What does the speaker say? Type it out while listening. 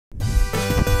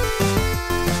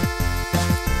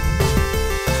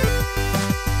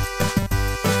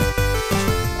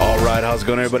Alright, how's it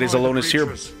going, everybody? Alonus here.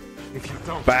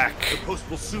 Back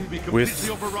with...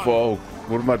 Whoa,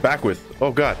 what am I back with?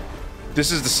 Oh, God.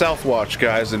 This is the Southwatch,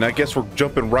 guys, and I guess we're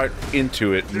jumping right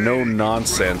into it. No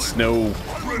nonsense. No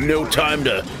time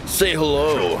to say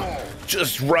hello.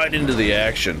 Just right into the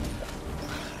action.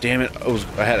 Damn it,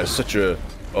 I had such a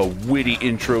witty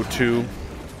intro, too.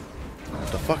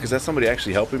 What the fuck? Is that somebody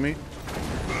actually helping me?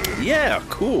 Yeah,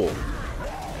 cool.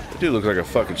 That dude looks like a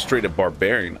fucking straight-up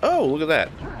barbarian. Oh, look at that.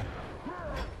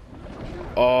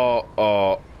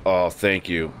 Oh, thank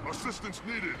you. Assistance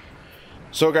needed.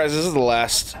 So, guys, this is the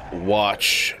last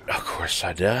watch. Of course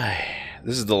I die.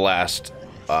 This is the last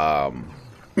Auric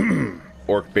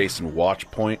Basin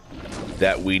watch point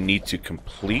that we need to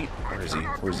complete. Where is he?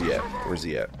 Where's he at? Where's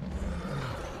he at?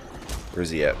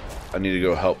 Where's he at? I need to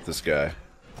go help this guy.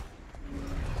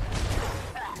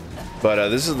 But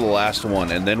this is the last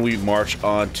one, and then we march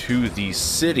on to the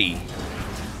city,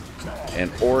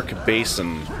 and Auric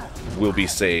Basin will be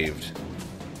saved.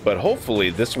 But hopefully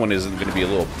this one isn't going to be a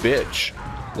little bitch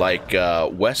like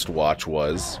Westwatch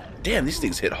was. Damn, these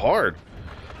things hit hard.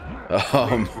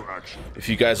 If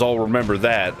you guys all remember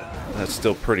that, that's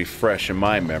still pretty fresh in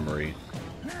my memory.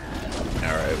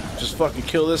 Alright, just fucking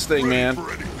kill this thing, man.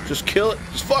 Just kill it.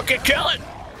 Just fucking kill it!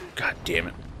 God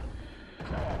damn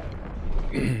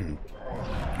it.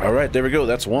 Alright, there we go.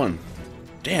 That's one.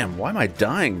 Damn, why am I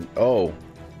dying? Oh.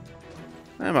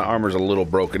 My armor's a little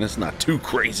broken. It's not too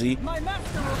crazy. My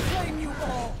master will flame you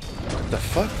all. What the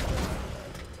fuck?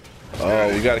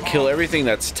 Oh, we gotta kill everything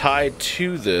that's tied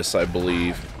to this, I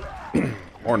believe.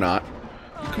 Or not.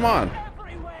 Come on.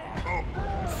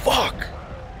 Fuck!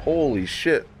 Holy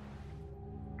shit.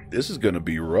 This is gonna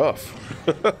be rough.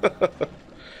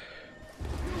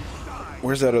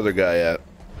 Where's that other guy at?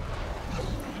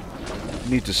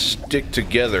 We need to stick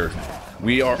together.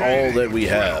 We are all that we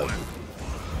have.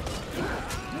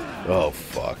 Oh,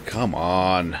 fuck. Come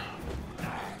on.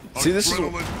 See, this is...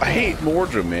 I hate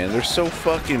Mordra, man. They're so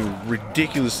fucking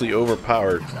ridiculously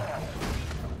overpowered.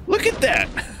 Look at that!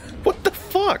 What the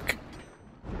fuck?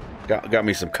 Got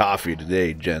me some coffee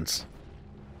today, gents.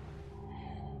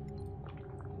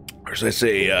 Or should I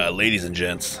say, ladies and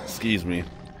gents. Excuse me.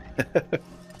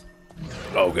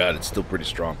 Oh, God, it's still pretty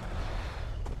strong.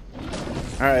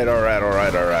 Alright.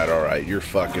 You're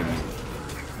fucking...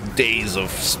 days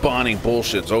of spawning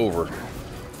bullshit's over.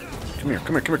 Come here.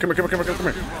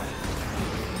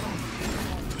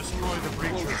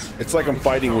 It's like I'm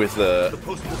fighting with the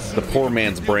poor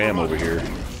man's Bram over here.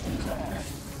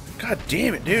 God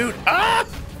damn it, dude. Ah!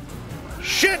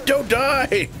 Shit, don't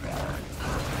die!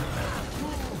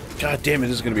 God damn it,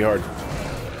 this is gonna be hard.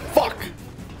 Fuck!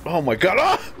 Oh my god,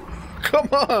 ah! Come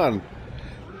on!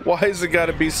 Why has it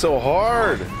gotta be so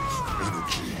hard?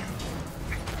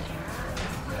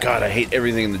 God, I hate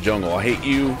everything in the jungle. I hate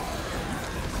you.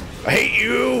 I hate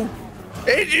you.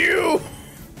 Hate you.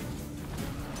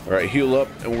 All right, heal up,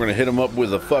 and we're gonna hit him up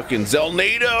with a fucking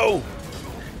Zelnado.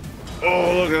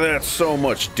 Oh, look at that! So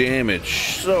much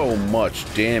damage. So much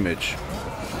damage.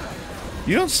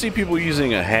 You don't see people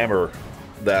using a hammer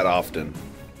that often.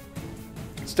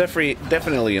 It's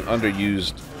definitely an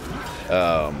underused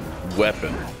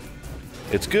weapon.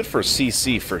 It's good for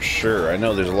CC for sure. I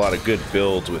know there's a lot of good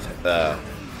builds with.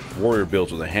 Warrior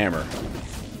builds with a hammer,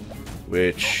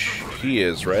 which he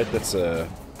is, right? That's a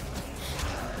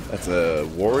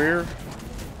warrior,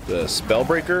 the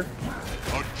Spellbreaker.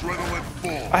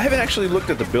 I haven't actually looked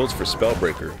at the builds for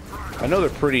Spellbreaker. I know they're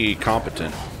pretty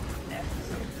competent,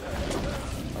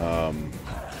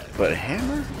 but a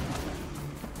hammer,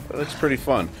 that looks pretty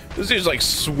fun. This dude's like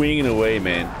swinging away,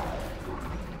 man.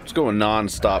 Just going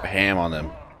non-stop ham on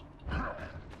them.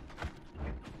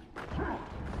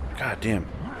 God damn.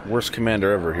 Worst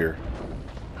commander ever here.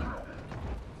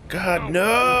 God,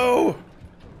 no!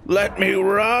 Let me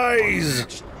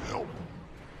rise!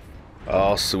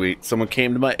 Oh, sweet. Someone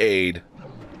came to my aid.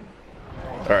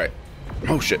 Alright.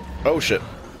 Oh, shit. Oh, shit.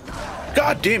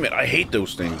 God damn it. I hate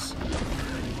those things.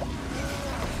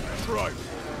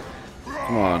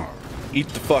 Come on. Eat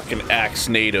the fucking axe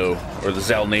NATO. Or the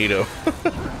Zalnado.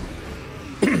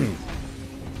 And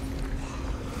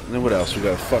then what else? We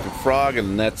got a fucking frog,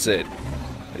 and that's it.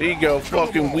 There you go,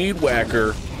 fucking weed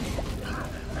whacker.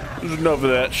 There's enough of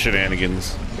that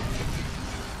shenanigans.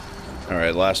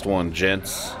 Alright, last one,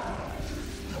 gents.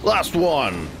 Last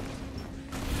one!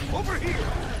 Over here.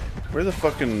 Where the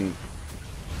fucking... I'm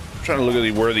trying to look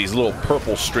at where these little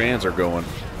purple strands are going.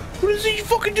 What is it you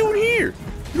fucking doing here?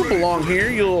 You don't belong here,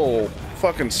 you little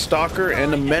fucking stalker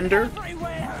and a mender.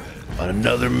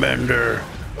 Another mender.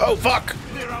 Oh, fuck!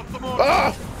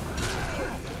 Ah!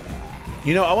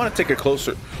 You know, I want to take a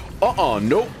closer...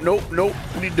 Nope, nope, nope.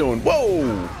 What are you doing?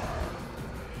 Whoa!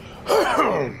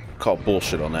 Call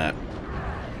bullshit on that.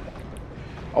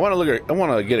 I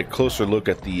want to get a closer look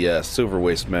at the silver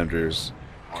waste menders,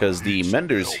 because the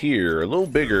menders here are a little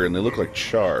bigger and they look like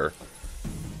char.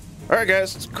 All right,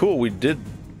 guys, it's cool. We did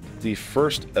the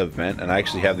first event, and I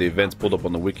actually have the events pulled up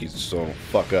on the wiki, so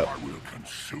fuck up. I will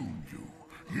consume you.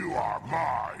 You are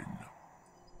mine.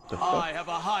 I have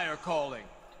a higher calling.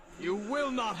 You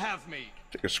will not have me.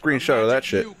 Take a screenshot of that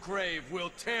shit. You crave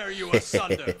will tear you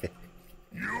asunder.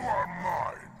 You are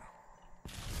mine.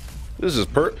 This is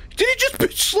Did he just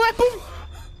bitch slap him?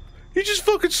 He just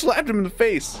fucking slapped him in the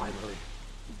face. Finally.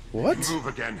 What? Move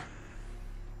again.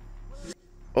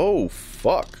 Oh,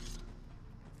 fuck.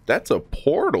 That's a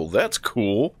portal. That's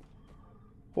cool.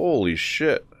 Holy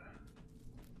shit.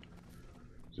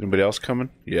 Is anybody else coming?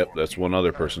 Yep, that's one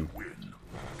other person.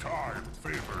 Time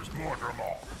favors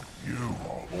Mortimer. You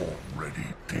are already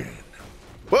dead.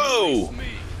 Whoa!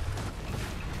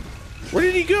 Where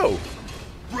did he go?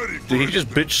 Ready Did he just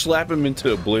bitch slap him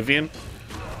into oblivion?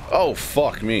 Oh,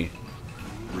 fuck me.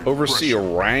 Overseer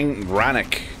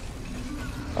Rannick.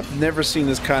 I've never seen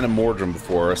this kind of Mordrum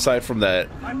before, aside from the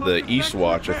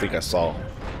Eastwatch. I think I saw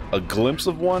a glimpse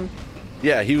of one.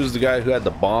 Yeah, he was the guy who had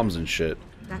the bombs and shit.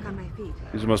 Back on my feet.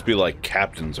 These must be like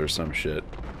captains or some shit.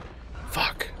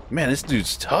 Fuck. Man, this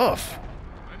dude's tough.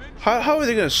 How are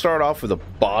they gonna start off with a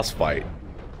boss fight?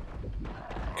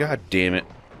 God damn it.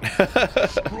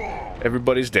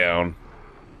 Everybody's down.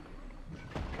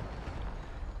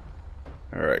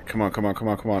 Alright, come on, come on, come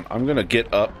on, come on. I'm gonna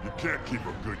get up. You can't keep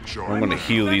a good charge. I'm gonna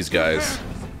heal these guys.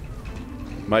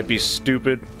 Might be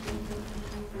stupid,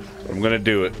 but I'm gonna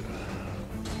do it.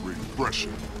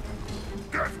 Refreshing.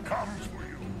 Death comes for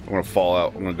you. I'm gonna fall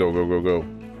out. I'm gonna go, go, go, go.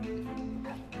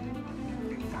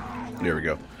 There we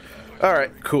go.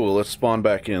 Alright, cool. Let's spawn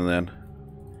back in then.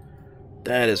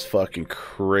 That is fucking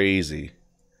crazy.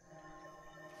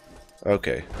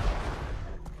 Okay.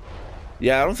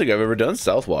 Yeah, I don't think I've ever done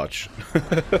Southwatch.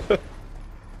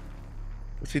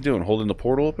 What's he doing? Holding the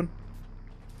portal open?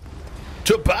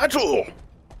 To battle!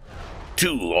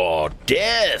 To our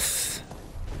death!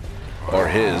 Or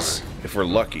his, if we're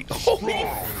lucky. Holy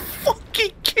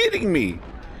fucking kidding me!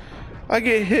 I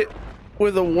get hit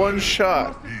with a one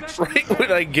shot right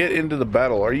when I get into the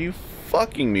battle. Are you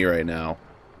fucking me right now?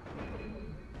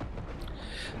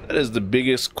 That is the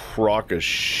biggest crock of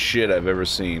shit I've ever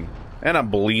seen. And I'm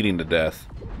bleeding to death.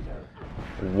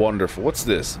 Wonderful. What's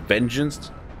this?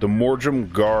 Vengeance? The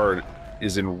Mordrum Guard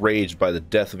is enraged by the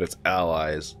death of its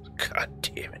allies. God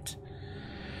damn it.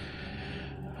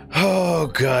 Oh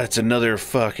god, it's another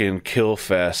fucking kill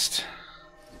fest.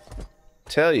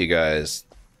 Tell you guys,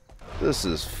 this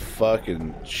is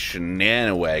fucking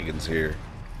shenanigans here.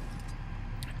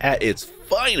 At its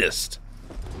finest.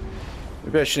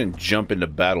 Maybe I shouldn't jump into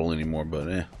battle anymore,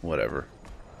 but whatever.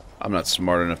 I'm not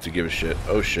smart enough to give a shit.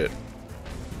 Oh shit.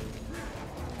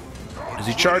 Is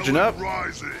he charging up?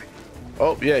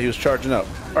 Oh yeah, he was charging up.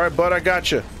 Alright, bud, I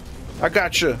got you. I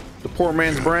got you. The poor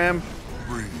man's Bram.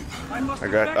 I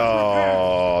got.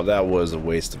 Oh, that was a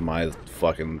waste of my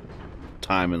fucking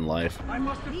time in life.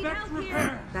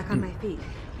 Back on my feet,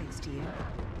 thanks to you.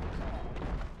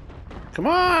 Come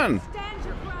on!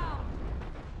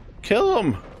 Kill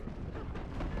him!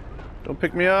 Don't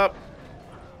pick me up.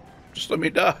 Just let me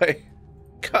die.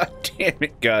 God damn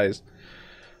it, guys.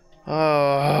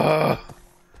 Not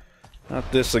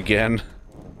this again.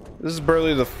 This is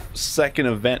barely the second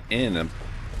event in, and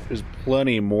there's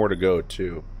plenty more to go,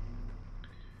 too.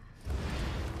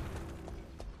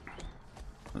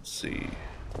 Let's see.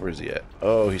 Where is he at?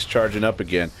 Oh, he's charging up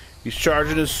again. He's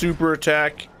charging his super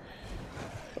attack.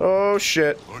 Oh,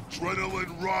 shit.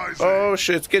 Adrenaline rising. Oh,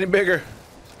 shit. It's getting bigger.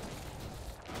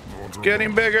 It's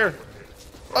getting bigger.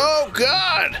 Oh,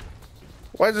 God.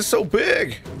 Why is it so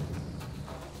big?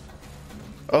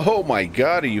 Oh, my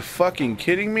God. Are you fucking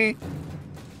kidding me?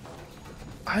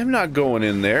 I'm not going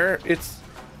in there. It's...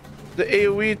 The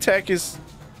AoE attack is...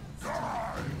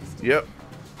 Yep.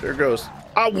 There it goes.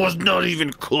 I was not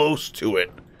even close to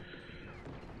it.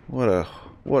 What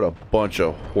a bunch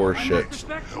of horseshit.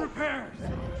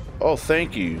 Oh,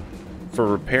 thank you for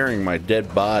repairing my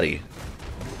dead body.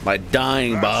 My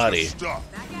dying body.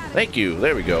 Thank you.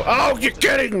 There we go. Oh, you're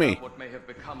kidding me. What may have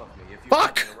become of me if you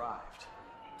Fuck. hadn't arrived.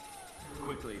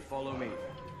 Quickly, follow me.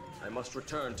 I must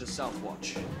return to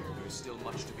Southwatch. There is still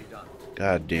much to be done.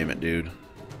 God damn it, dude.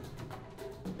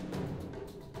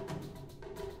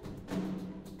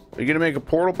 Are you gonna make a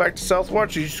portal back to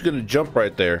Southwatch, or are you just gonna jump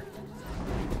right there?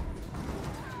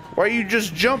 Why are you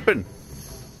just jumping?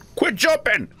 Quit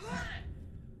jumping!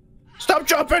 Stop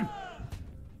jumping!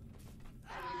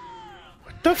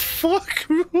 The fuck?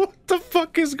 What the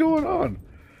fuck is going on?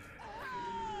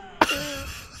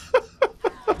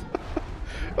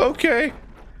 Okay.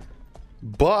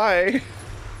 Bye.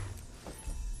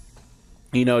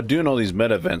 You know, doing all these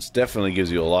meta events definitely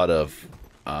gives you a lot of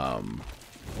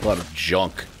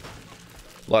junk,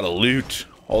 a lot of loot,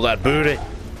 all that booty.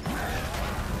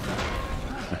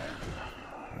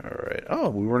 All right. Oh,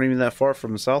 we weren't even that far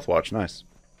from the Southwatch. Nice.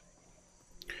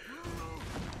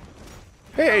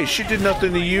 Hey, she did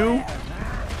nothing to you.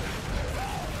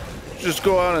 Just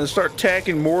go out and start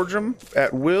attacking Mordrum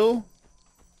at will.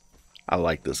 I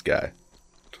like this guy.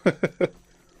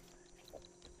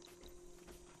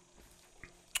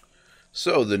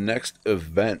 So the next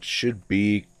event should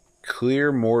be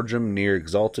clear Mordrum near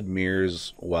Exalted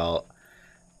Mirrors while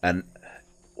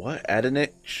what?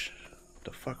 Adenich?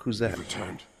 The fuck, who's that?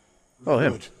 Returned. Oh,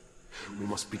 him. Good. We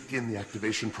must begin the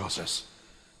activation process.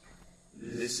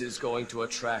 This is going to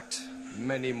attract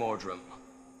many Mordrum.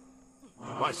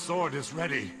 My sword is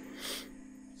ready.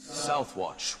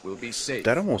 Southwatch will be safe.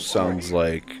 That almost sounds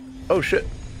like... Oh, shit.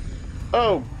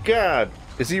 Oh, God.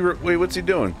 Is he... Wait, what's he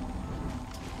doing?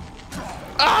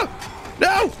 Ah!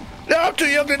 No! No, I'm too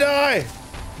young to die!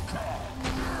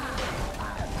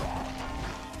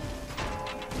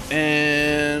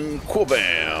 And... Cool,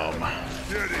 bam.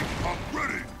 I'm ready.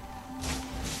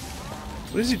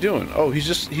 What is he doing? Oh, he's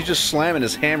just slamming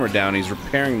his hammer down. He's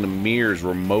repairing the mirrors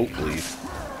remotely.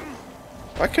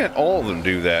 Why can't all of them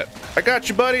do that? I got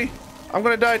you, buddy. I'm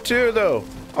gonna die too, though.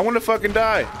 I want to fucking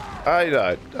die. I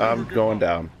died. I'm going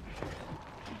down.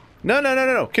 No, no, no,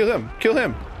 no, no. Kill him. Kill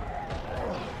him.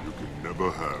 You can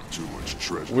never have too much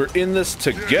treasure. We're in this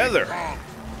together. I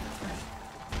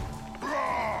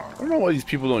don't know why these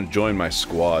people don't join my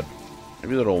squad.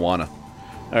 Maybe they don't wanna.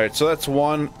 Alright, so that's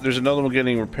one. There's another one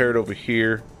getting repaired over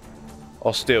here.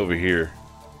 I'll stay over here.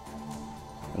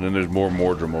 And then there's more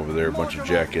Mordrum over there, a bunch of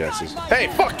jackasses. Hey,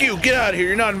 fuck you! Get out of here!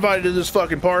 You're not invited to this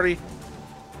fucking party!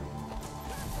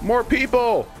 More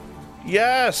people!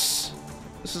 Yes!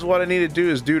 This is what I need to do,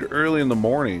 is do it early in the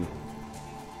morning.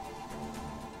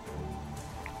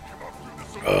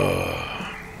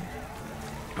 Ugh.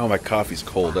 Oh, my coffee's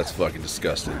cold. That's fucking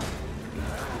disgusting.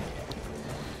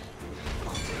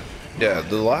 Yeah,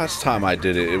 the last time I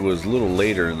did it, it was a little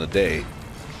later in the day.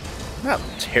 Not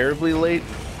terribly late,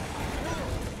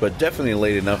 but definitely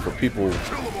late enough for people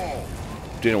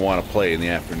who didn't want to play in the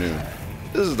afternoon.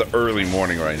 This is the early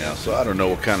morning right now, so I don't know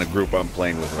what kind of group I'm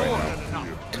playing with right now.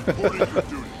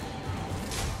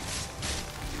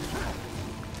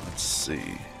 Let's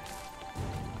see.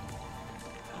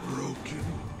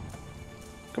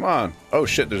 Come on. Oh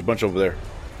shit, there's a bunch over there.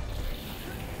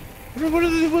 What are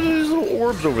these little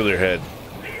orbs over their head?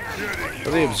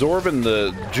 Are they absorbing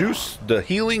the juice, the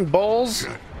healing balls?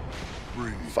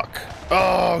 Fuck.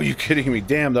 Oh, you kidding me?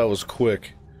 Damn, that was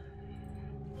quick.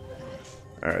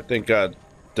 Alright, thank God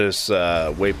this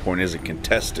waypoint isn't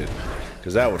contested,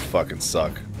 because that would fucking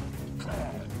suck.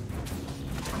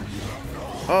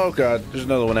 Oh God, there's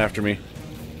another one after me.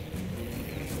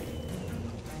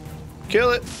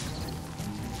 Kill it!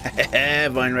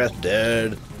 Vinewrath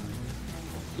dead.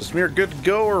 Is Smear good to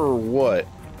go or what?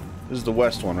 This is the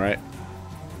west one, right?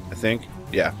 I think.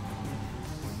 Yeah.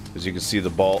 As you can see the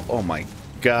ball. Oh my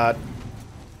God.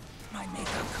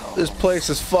 This place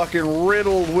is fucking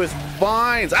riddled with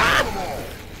vines. Ah!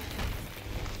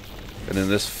 And then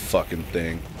this fucking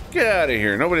thing. Get out of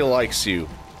here. Nobody likes you.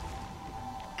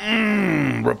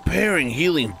 Repairing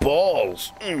healing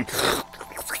balls. I'm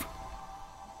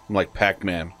like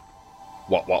Pac-Man.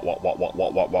 Wop wop wop wop wop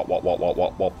wop wop wop wop wop wop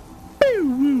wop wop.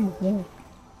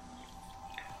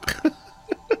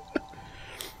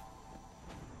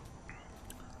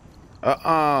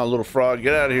 Little frog,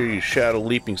 get out of here, you shadow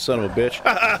leaping son of a bitch.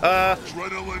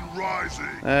 Adrenaline rising.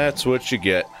 That's what you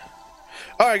get.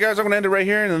 Alright guys, I'm gonna end it right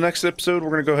here. In the next episode,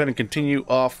 we're gonna go ahead and continue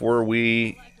off where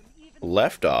we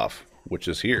left off, which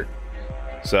is here.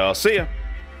 So I'll see ya.